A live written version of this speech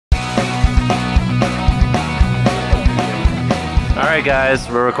Alright guys,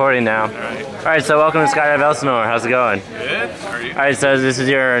 we're recording now. Alright, so welcome to Skydive Elsinore. How's it going? Good. How are you? Alright, so this is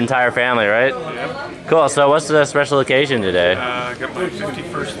your entire family, right? Yep. Cool, so what's the special occasion today? I got my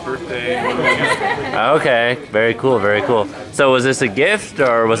 51st birthday. Okay, very cool, very cool. So was this a gift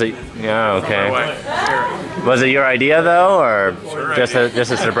or was it... Yeah, okay. My wife, Sarah. Was it your idea though, or Sure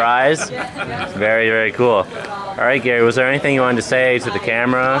just a surprise? Very, very cool. Alright Gary, was there anything you wanted to say to the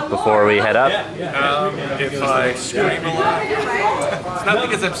camera before we head up? If I scream a lot, it's not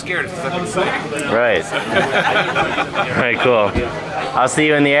because I'm scared, it's because I'm excited. Right. Alright, cool. I'll see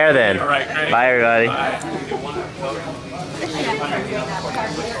you in the air then. Alright, great. Bye everybody. Bye.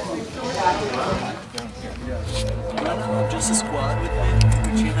 Just a squat with the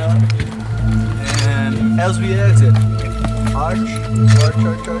chin up. And as we exit, arch, arch,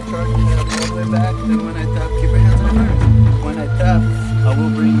 arch, arch, arch, and all the way back. Then when I tap, keep your hands on your arms. When I tap, I will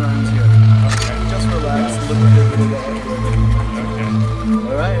bring your arms here. Okay. Just relax, look at the okay.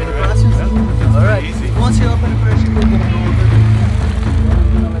 Alright, any questions? Alright, easy. Once you open the pressure, we're gonna go over.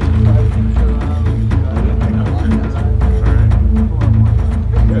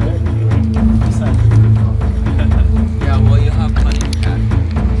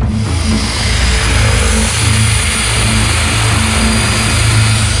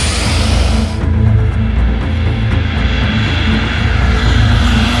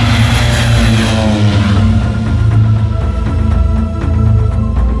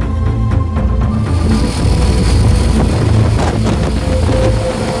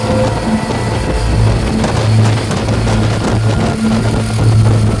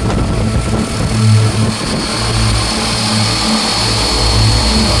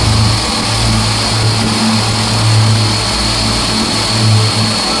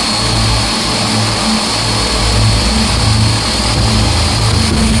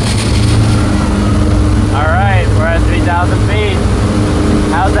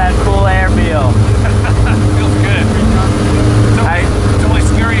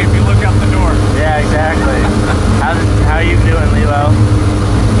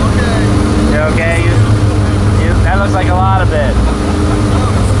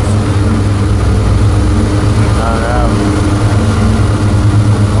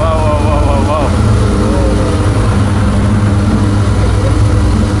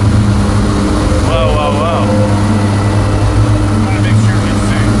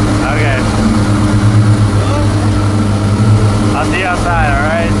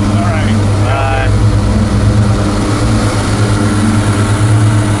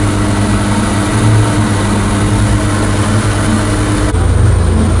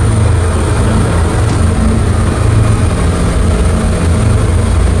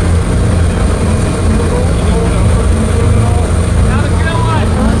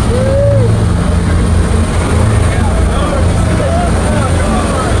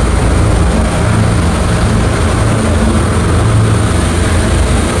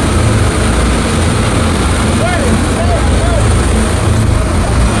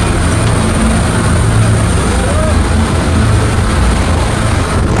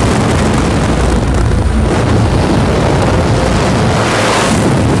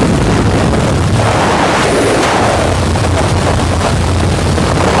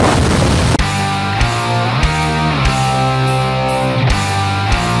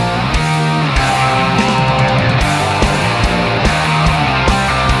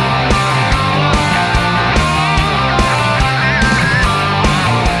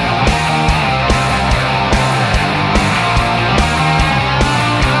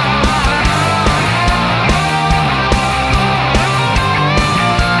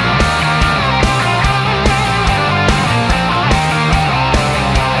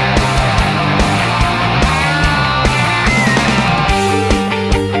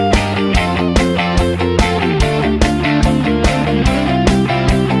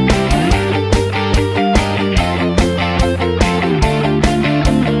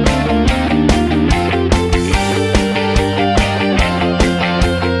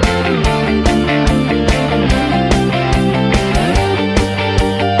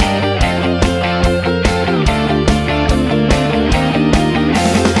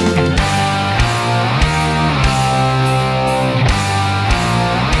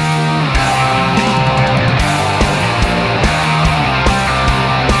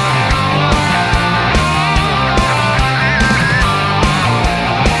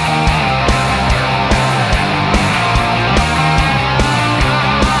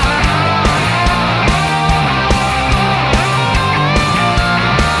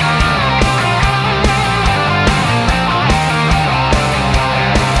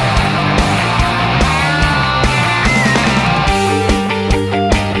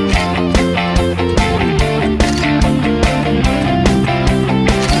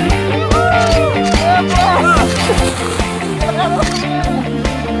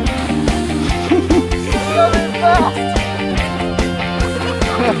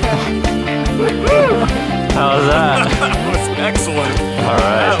 How was that? That was excellent. All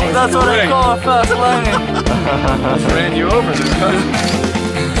right. That's what I call a fast landing. Ran you over there, huh?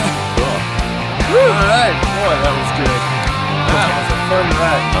 Alright. Boy, that was good.